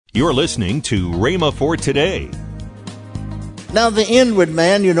You're listening to Rhema for Today. Now, the inward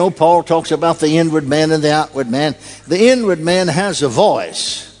man, Paul talks about the inward man and the outward man. The inward man has a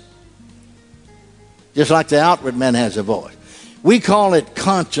voice, just like the outward man has a voice. We call it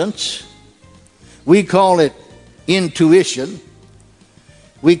conscience. We call it intuition.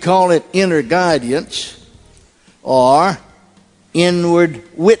 We call it inner guidance or inward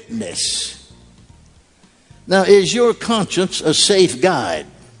witness. Now, is your conscience a safe guide?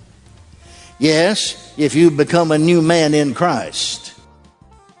 Yes, if you become a new man in Christ.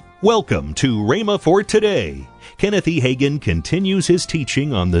 Welcome to Rhema for Today. Kenneth E. Hagin continues his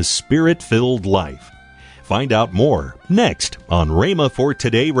teaching on the Spirit-filled life. Find out more next on Rhema for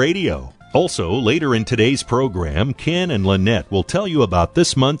Today Radio. Also, later in today's program, Ken and Lynette will tell you about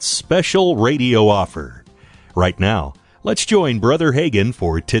this month's special radio offer. Right now, let's join Brother Hagin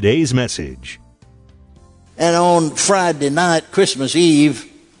for today's message. And on Friday night, Christmas Eve,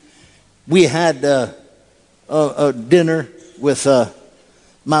 we had a dinner with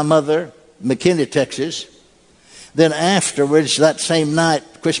my mother, McKinney, Texas. Then afterwards, that same night,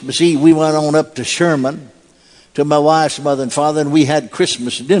 Christmas Eve, we went on up to Sherman to my wife's mother and father, and we had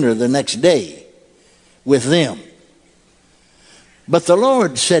Christmas dinner the next day with them. But the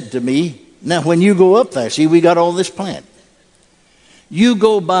Lord said to me, now when you go up there, see, we got all this planned. You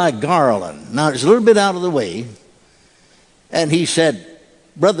go by Garland. Now, it's a little bit out of the way. And he said,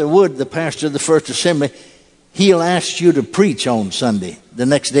 Brother Wood, the pastor of the First Assembly, he'll ask you to preach on Sunday, the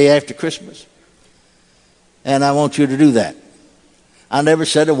next day after Christmas. And I want you to do that. I never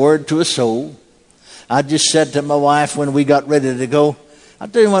said a word to a soul. I just said to my wife when we got ready to go, I'll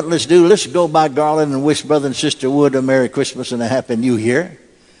tell you what, let's do. Let's go by Garland and wish Brother and Sister Wood a Merry Christmas and a Happy New Year.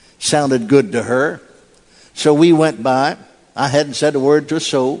 Sounded good to her. So we went by. I hadn't said a word to a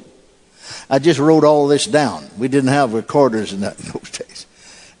soul. I just wrote all this down. We didn't have recorders in those days.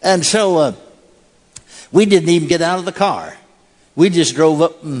 And so we didn't even get out of the car. We just drove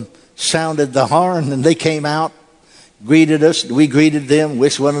up and sounded the horn, and they came out, greeted us. We greeted them,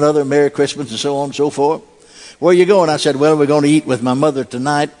 wished one another a Merry Christmas, and so on and so forth. Where are you going? I said, well, we're going to eat with my mother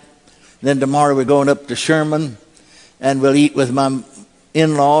tonight. Then tomorrow we're going up to Sherman, and we'll eat with my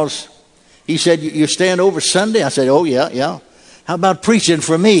in-laws. He said, you're staying over Sunday? I said, oh, yeah. How about preaching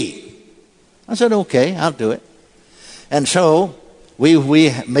for me? I said, okay, I'll do it. And so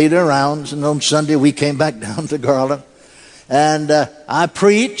we made our rounds, and on Sunday we came back down to Garland. And I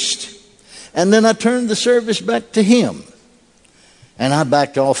preached, and then I turned the service back to him. And I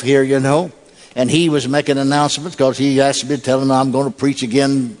backed off here, and he was making announcements because he asked me to tell him I'm going to preach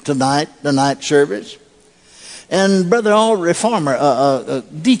again tonight, the night service. And Brother Aubrey Farmer, a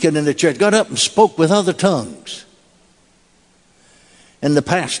deacon in the church, got up and spoke with other tongues. And the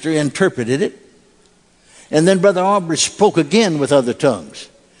pastor interpreted it. And then Brother Aubrey spoke again with other tongues.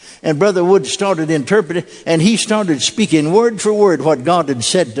 And Brother Wood started interpreting, and he started speaking word for word what God had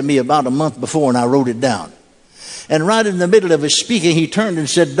said to me about a month before, and I wrote it down. And right in the middle of his speaking, he turned and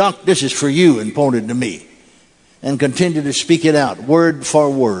said, Doc, this is for you, and pointed to me. And continued to speak it out, word for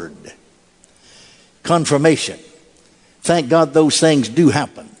word. Confirmation. Thank God those things do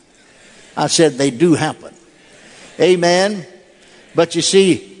happen. I said they do happen. Amen. But you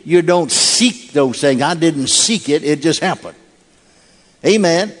see, you don't seek those things. I didn't seek it. It just happened.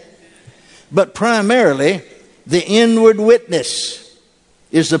 Amen. But primarily, the inward witness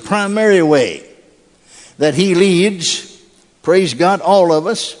is the primary way that he leads, praise God, all of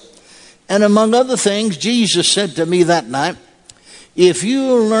us. And among other things, Jesus said to me that night, if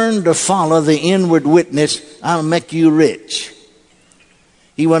you learn to follow the inward witness, I'll make you rich.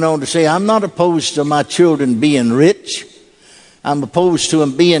 He went on to say, I'm not opposed to my children being rich. I'm opposed to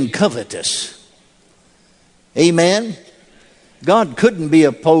them being covetous. Amen. God couldn't be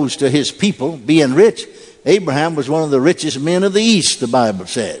opposed to his people being rich. Abraham was one of the richest men of the East, the Bible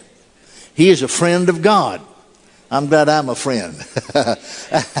said. He is a friend of God. I'm glad I'm a friend.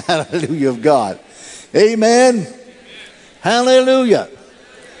 Hallelujah of God. Amen. Hallelujah.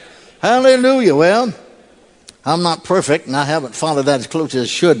 Hallelujah. Well, I'm not perfect, and I haven't followed that as close as I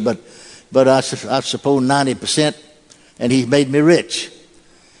should, but I suppose 90%, and he's made me rich.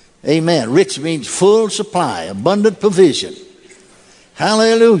 Amen. Rich means full supply, abundant provision.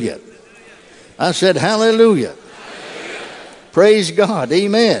 Hallelujah. I said hallelujah. Praise God.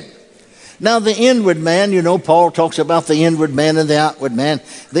 Amen. Now the inward man, Paul talks about the inward man and the outward man.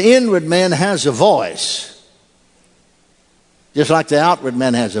 The inward man has a voice, just like the outward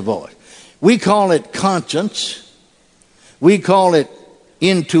man has a voice. We call it conscience. We call it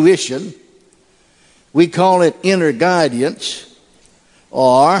intuition. We call it inner guidance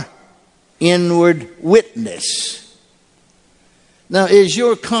or inward witness. Now, is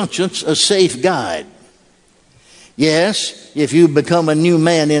your conscience a safe guide? Yes, if you become a new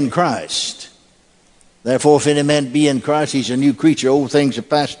man in Christ. Therefore, if any man be in Christ, he's a new creature. Old things are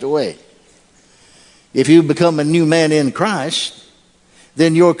passed away. If you become a new man in Christ,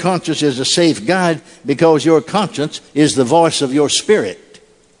 then your conscience is a safe guide, because your conscience is the voice of your spirit.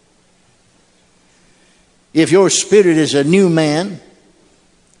 If your spirit is a new man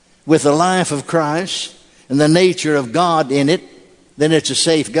with the life of Christ and the nature of God in it, then it's a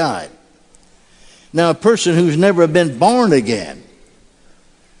safe guide. Now, a person who's never been born again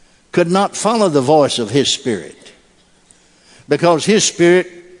could not follow the voice of his spirit, because his spirit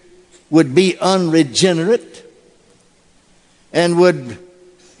would be unregenerate, and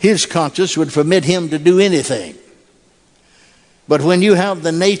his conscience would permit him to do anything. But when you have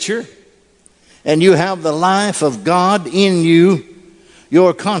the nature and you have the life of God in you,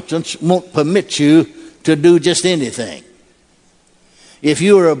 your conscience won't permit you to do just anything. If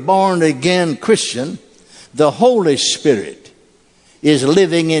you are a born-again Christian, the Holy Spirit is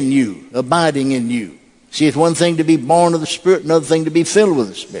living in you, abiding in you. See, it's one thing to be born of the Spirit, another thing to be filled with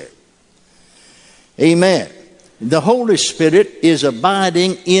the Spirit. Amen. The Holy Spirit is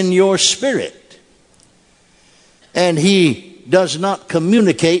abiding in your spirit. And He does not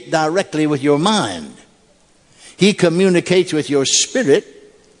communicate directly with your mind. He communicates with your spirit,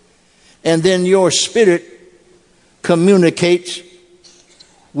 and then your spirit communicates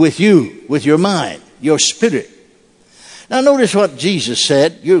with you, with your mind, your spirit. Now notice what Jesus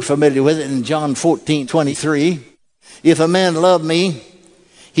said. You're familiar with it in John 14:23. If a man love me,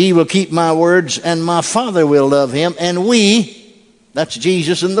 he will keep my words, and my Father will love him, and we, that's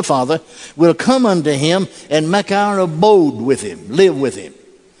Jesus and the Father, will come unto him and make our abode with him, live with him,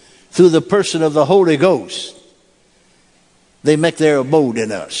 through the person of the Holy Ghost. They make their abode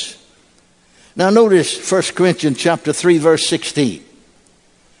in us. Now notice 1 Corinthians chapter 3, verse 16.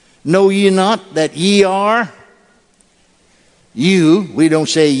 Know ye not that ye are, you, we don't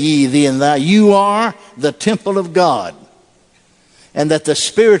say ye, thee, and thou, you are the temple of God, and that the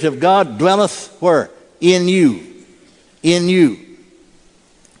Spirit of God dwelleth where? In you. In you.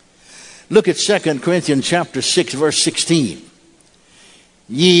 Look at 2 Corinthians chapter 6, verse 16.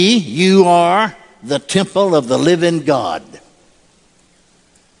 Ye, you are the temple of the living God.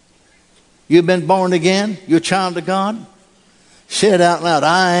 You've been born again? You're a child of God? Say it out loud.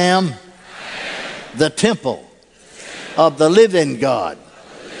 I am the temple of the living God.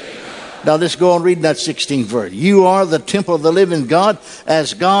 Now let's go on reading that 16th verse. You are the temple of the living God,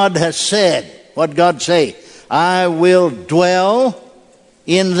 as God has said. What did God say? I will dwell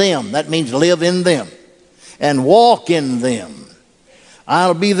in them. That means live in them. And walk in them.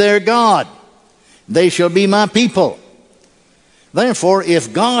 I'll be their God. They shall be my people. Therefore,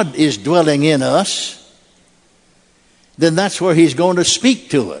 if God is dwelling in us, then that's where He's going to speak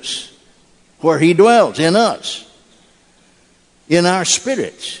to us. Where He dwells, in us. In our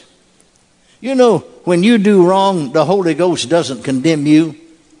spirits. You know, when you do wrong, the Holy Ghost doesn't condemn you.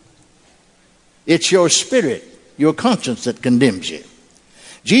 It's your spirit, your conscience that condemns you.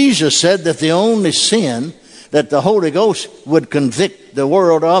 Jesus said that the only sin that the Holy Ghost would convict the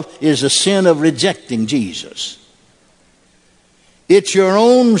world of is the sin of rejecting Jesus. It's your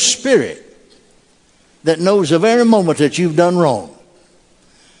own spirit that knows the very moment that you've done wrong.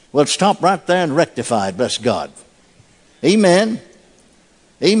 Well, stop right there and rectify it, bless God. Amen.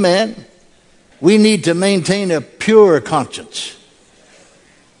 Amen. We need to maintain a pure conscience.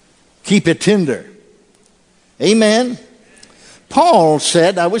 Keep it tender. Amen. Paul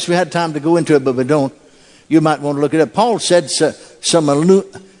said, I wish we had time to go into it, but we don't. You might want to look it up. Paul said some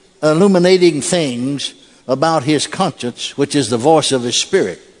illuminating things about his conscience, which is the voice of his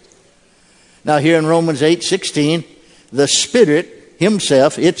spirit. Now here in Romans 8:16, the Spirit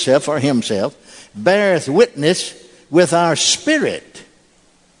himself, beareth witness with our spirit.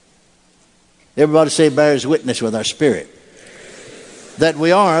 Everybody say, bears witness with our spirit. That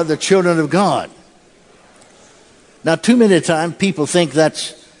we are the children of God. Now too many times people think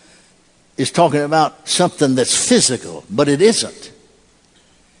is talking about something that's physical, but it isn't.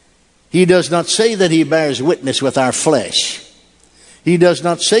 He does not say that he bears witness with our flesh. He does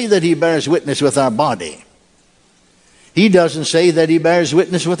not say that he bears witness with our body. He doesn't say that he bears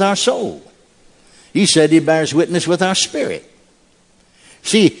witness with our soul. He said he bears witness with our spirit.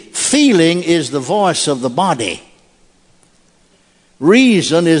 See, feeling is the voice of the body.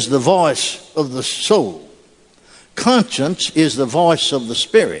 Reason is the voice of the soul. Conscience is the voice of the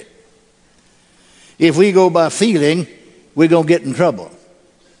spirit. If we go by feeling, we're going to get in trouble.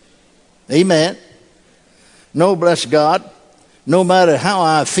 Amen. No, bless God. No matter how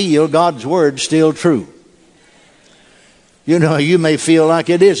I feel, God's word's still true. You know, you may feel like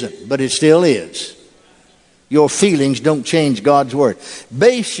it isn't, but it still is. Your feelings don't change God's Word.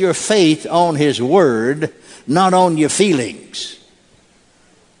 Base your faith on His Word, not on your feelings.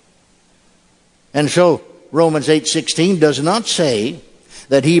 And so, Romans 8:16 does not say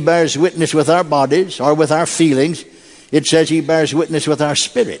that He bears witness with our bodies or with our feelings. It says He bears witness with our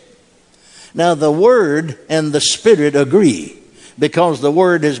spirit. Now, the Word and the Spirit agree because the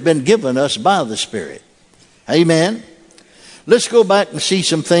Word has been given us by the Spirit. Amen? Let's go back and see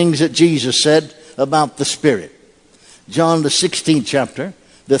some things that Jesus said about the Spirit. John the 16th chapter,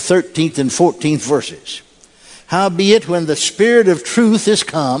 the 13th and 14th verses. Howbeit, when the Spirit of truth is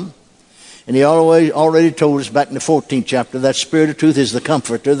come, and He already told us back in the 14th chapter, that Spirit of truth is the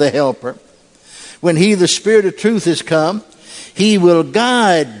Comforter, the Helper. When He, the Spirit of truth, is come, He will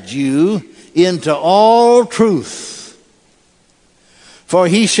guide you into all truth. For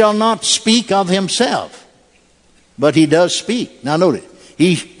He shall not speak of Himself, but He does speak. Now note it.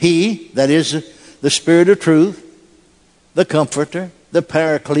 He, that is the Spirit of truth, the Comforter, the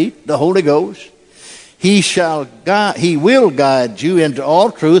Paraclete, the Holy Ghost, He will guide you into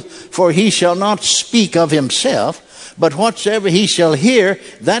all truth, for He shall not speak of Himself, but whatsoever He shall hear,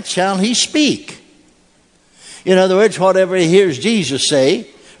 that shall He speak. In other words, whatever He hears Jesus say,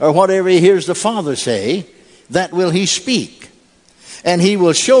 or whatever He hears the Father say, that will He speak. And He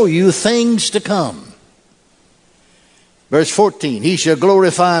will show you things to come. Verse 14, He shall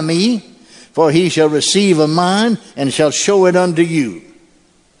glorify Me, for He shall receive of mine, and shall show it unto you.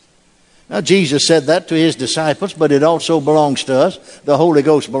 Now, Jesus said that to His disciples, but it also belongs to us. The Holy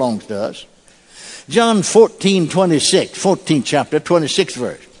Ghost belongs to us. John 14:26, 14th chapter, 26th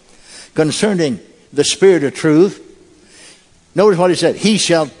verse. Concerning the Spirit of truth, notice what He said. He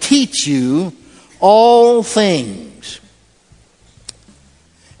shall teach you all things,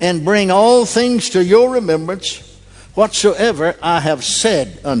 and bring all things to your remembrance, whatsoever I have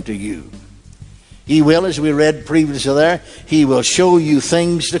said unto you. He will, as we read previously there, He will show you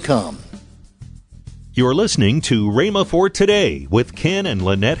things to come. You're listening to Rhema for Today with Ken and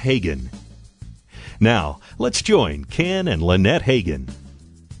Lynette Hagin. Now, let's join Ken and Lynette Hagin.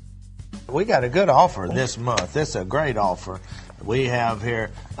 We got a good offer this month. This is a great offer we have here.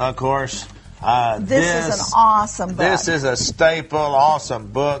 Of course, this is an awesome book. This is a staple, awesome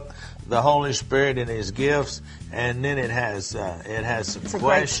book, The Holy Spirit and His Gifts. And then it has some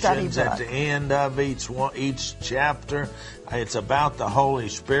questions at the end of each chapter. It's about the Holy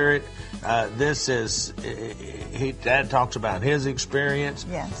Spirit. Dad talks about his experience.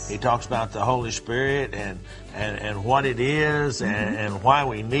 Yes. He talks about the Holy Spirit and what it is and why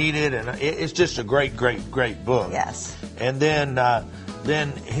we need it. And it's just a great book. Yes. And then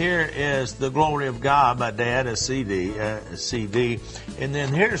here is The Glory of God by Dad, a CD. And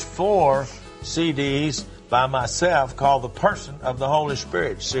then here's 4 CDs by myself called The Person of the Holy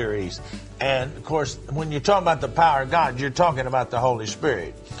Spirit series. And of course, when you're talking about the power of God, you're talking about the Holy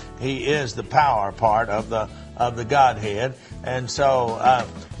Spirit. He is the power part of the Godhead. And so,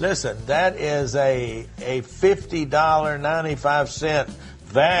 listen, that is a $50.95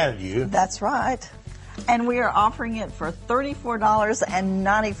 value. That's right. And we are offering it for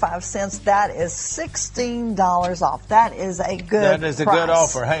 $34.95. That is $16 off. That is a good price. That is a good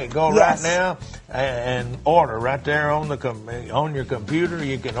offer. Hey, go right now and order right there on your computer.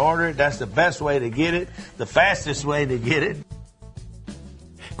 You can order it. That's the best way to get it, the fastest way to get it.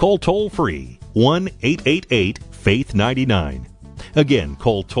 Call toll-free 1-888-FAITH-99. Again,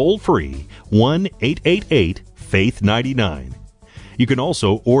 call toll-free 1-888-FAITH-99. You can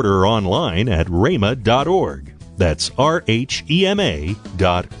also order online at rhema.org. That's RHEMA.org.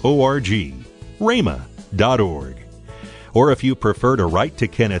 rhema.org. Or if you prefer to write to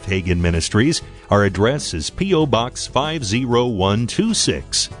Kenneth Hagin Ministries, our address is P.O. Box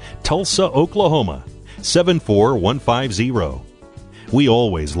 50126, Tulsa, Oklahoma 74150. We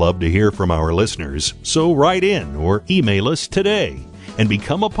always love to hear from our listeners, so write in or email us today and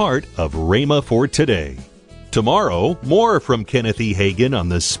become a part of Rhema for Today. Tomorrow, more from Kenneth E. Hagin on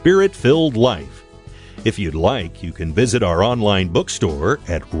the Spirit-Filled Life. If you'd like, you can visit our online bookstore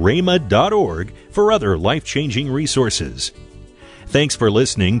at rhema.org for other life-changing resources. Thanks for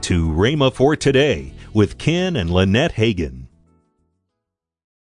listening to Rhema for Today with Ken and Lynette Hagin.